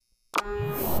Hey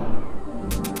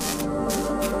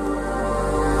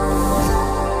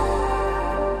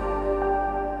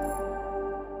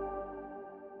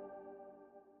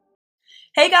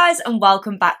guys, and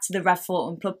welcome back to the Heswall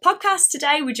Unplugged podcast.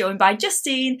 Today we're joined by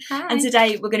Justine. Hi. And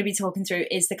today we're going to be talking through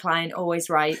Is the Client Always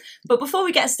Right? But before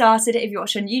we get started, if you're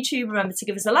watching on YouTube, remember to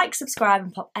give us a like, subscribe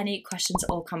and pop any questions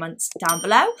or comments down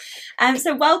below.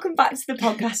 So welcome back to the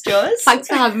podcast, Juz. Thanks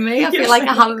for having me. I feel like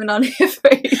I haven't been on here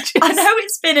for ages. I know,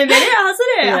 it's been a minute, hasn't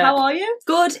it? Yeah. How are you?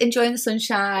 Good, enjoying the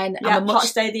sunshine. Yeah, I'm a much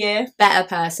hottest day of the year. better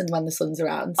person when the sun's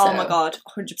around. So. Oh my God,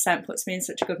 100% puts me in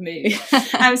such a good mood.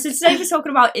 So today we're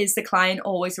talking about Is the Client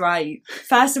Always Right?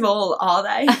 First of all, are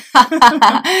they?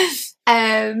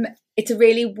 It's a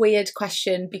really weird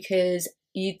question because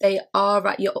they are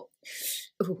right.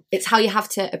 It's how you have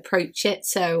to approach it.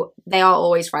 So they are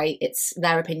always right. It's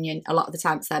their opinion. A lot of the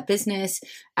time it's their business.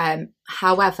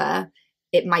 However,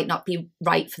 it might not be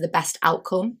right for the best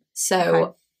outcome.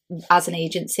 So as an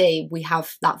agency, we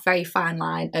have that very fine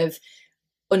line of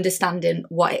understanding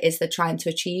what it is they're trying to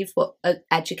achieve, but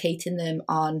educating them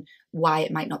on why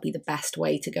it might not be the best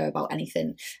way to go about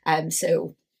anything.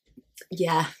 So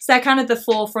they're kind of the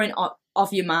forefront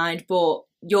of your mind, but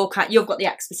you've got the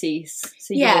expertise,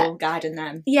 so you're guiding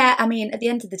them. Yeah, I mean, at the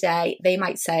end of the day, they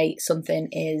might say something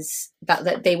is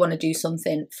that they want to do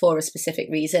something for a specific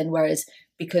reason, whereas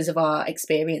because of our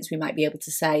experience, we might be able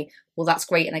to say, well, that's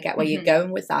great, and I get where you're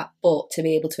going with that, but to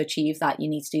be able to achieve that, you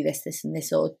need to do this, this, and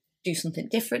this, or do something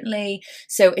differently.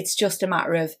 So it's just a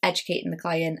matter of educating the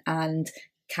client and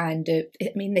kind of,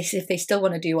 I mean, if they still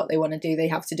want to do what they want to do, they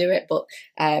have to do it, but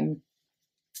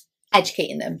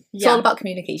educating them. It's all about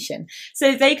communication.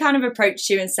 So they kind of approached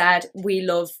you and said, we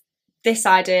love this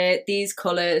idea, these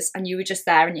colours, and you were just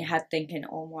there in your head thinking,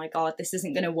 oh my God, this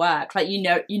isn't going to work. Like, you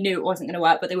knew it wasn't going to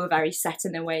work, but they were very set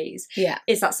in their ways. Yeah.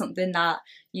 Is that something that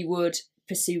you would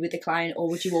pursue with the client, or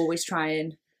would you always try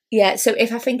and... Yeah, so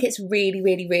if I think it's really,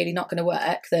 really, really not going to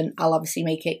work, then I'll obviously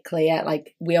make it clear.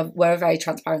 Like, we're a very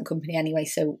transparent company anyway,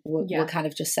 so we'll kind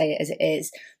of just say it as it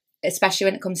is. Especially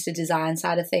when it comes to design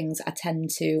side of things, I tend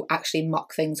to actually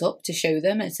mock things up to show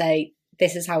them and say,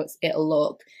 this is how it'll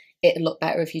look. It'll look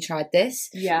better if you tried this.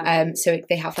 Yeah. So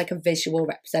they have like a visual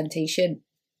representation.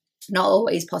 Not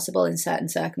always possible in certain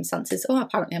circumstances. Oh,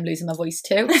 apparently I'm losing my voice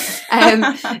too.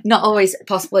 Not always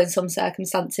possible in some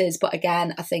circumstances. But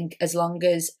again, I think as long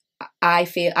as I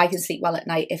feel I can sleep well at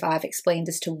night if I've explained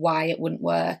as to why it wouldn't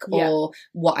work or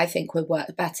what I think would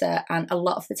work better. And a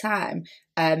lot of the time,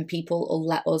 people will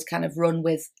let us kind of run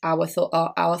with our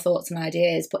thoughts and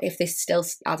ideas. But if they're still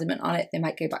adamant on it, they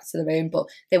might go back to their own. But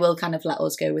they will kind of let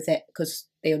us go with it because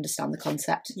they understand the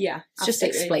concept. Yeah, it's just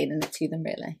explaining it to them,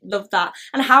 really. Love that.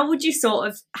 And how would you sort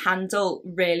of handle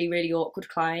really, really awkward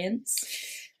clients?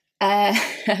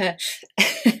 Other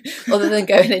than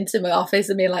going into my office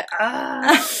and being like,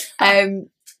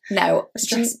 no.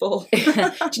 Stressful. Do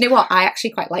you know what? I actually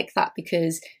quite like that,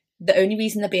 because the only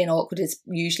reason they're being awkward is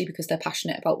usually because they're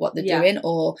passionate about what they're doing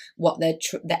or what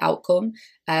the outcome.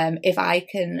 If I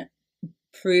can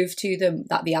prove to them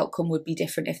that the outcome would be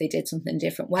different if they did something a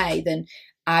different way, then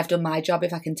I've done my job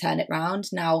if I can turn it round.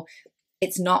 Now,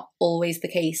 it's not always the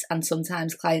case, and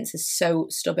sometimes clients are so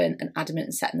stubborn and adamant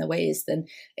and set in their ways, then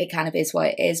it kind of is what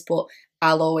it is. But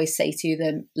I'll always say to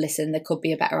them, listen, there could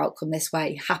be a better outcome this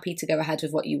way. Happy to go ahead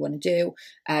with what you want to do,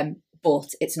 but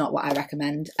it's not what I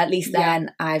recommend. At least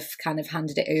then I've kind of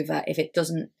handed it over. If it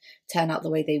doesn't turn out the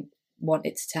way they want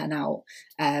it to turn out,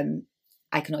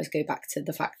 I can always go back to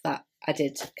the fact that I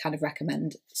did kind of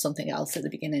recommend something else at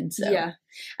the beginning. So. Yeah.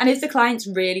 And if the client's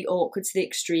really awkward to the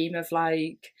extreme of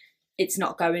like, it's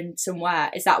not going somewhere,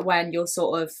 is that when you're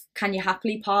sort of, can you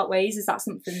happily part ways? Is that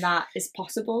something that is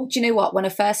possible? Do you know what? When I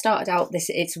first started out,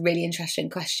 it's a really interesting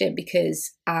question,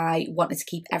 because I wanted to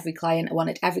keep every client. I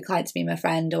wanted every client to be my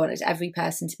friend. I wanted every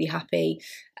person to be happy.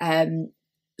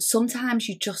 Sometimes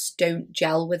you just don't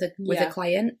gel with a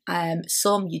client.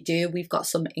 Some you do. We've got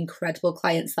some incredible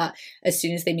clients that as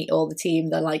soon as they meet all the team,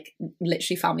 they're like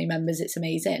literally family members. It's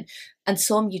amazing. And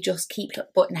some you just keep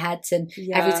butting heads, and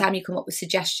every time you come up with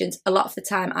suggestions, a lot of the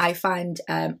time I find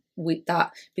with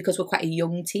that, because we're quite a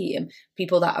young team,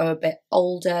 people that are a bit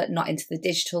older, not into the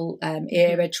digital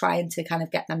era, trying to kind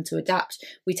of get them to adapt,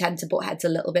 we tend to butt heads a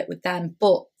little bit with them,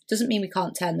 but doesn't mean we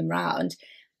can't turn them round.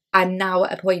 I'm now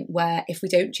at a point where if we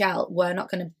don't gel, we're not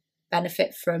going to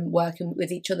benefit from working with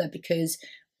each other, because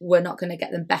we're not going to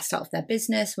get them best out of their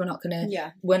business. We're not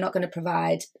going to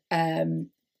provide,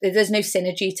 there's no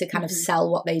synergy to kind of sell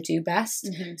what they do best.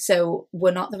 So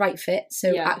we're not the right fit.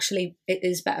 So actually it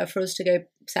is better for us to go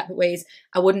separate ways.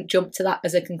 I wouldn't jump to that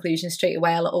as a conclusion straight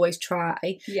away. I'll always try.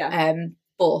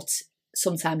 But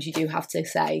sometimes you do have to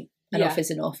say, enough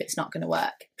is enough, it's not going to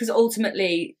work. Because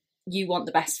ultimately you want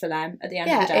the best for them at the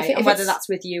end of the day, and whether that's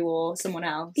with you or someone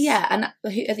else. Yeah, and at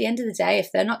the end of the day,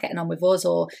 if they're not getting on with us,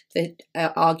 or they're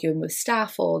arguing with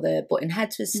staff, or they're butting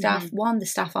heads with staff, one, the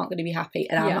staff aren't going to be happy,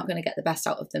 and I'm not going to get the best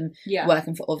out of them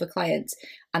working for other clients.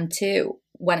 And two,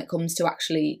 when it comes to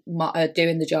actually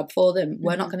doing the job for them,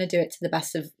 we're not going to do it to the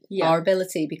best of our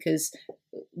ability, because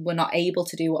we're not able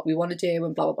to do what we want to do,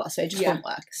 and blah blah blah. So it just won't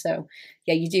work. So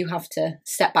yeah, you do have to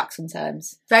step back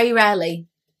sometimes. Very rarely.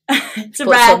 It's a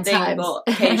rare thing, but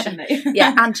occasionally.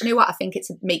 Yeah, and do you know what? I think it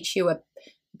makes you a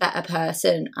better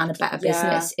person and a better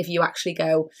business if you actually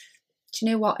go, do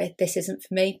you know what? This isn't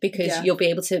for me, because you'll be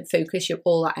able to focus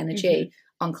all that energy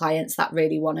on clients that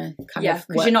really want to kind of work,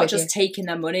 because you're not just taking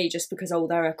their money just because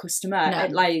they're a customer.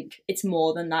 No. It's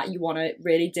more than that. You want to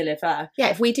really deliver. Yeah,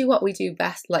 if we do what we do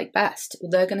best,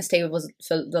 they're going to stay with us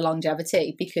for the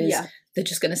longevity, because they're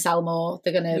just going to sell more.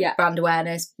 They're going to brand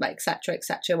awareness, etc.,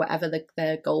 whatever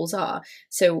their goals are.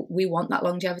 So we want that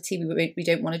longevity. We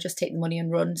don't want to just take the money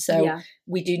and run. So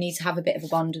we do need to have a bit of a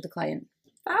bond with the client.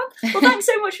 Well, thanks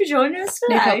so much for joining us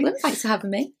today. No problem. Thanks for having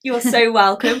me. You're so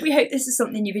welcome. We hope this is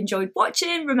something you've enjoyed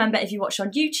watching. Remember, if you watch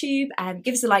on YouTube,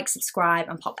 give us a like, subscribe,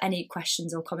 and pop any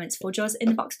questions or comments for us in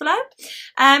the box below.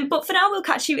 But for now, we'll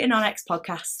catch you in our next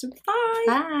podcast.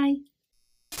 Bye.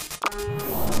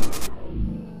 Bye.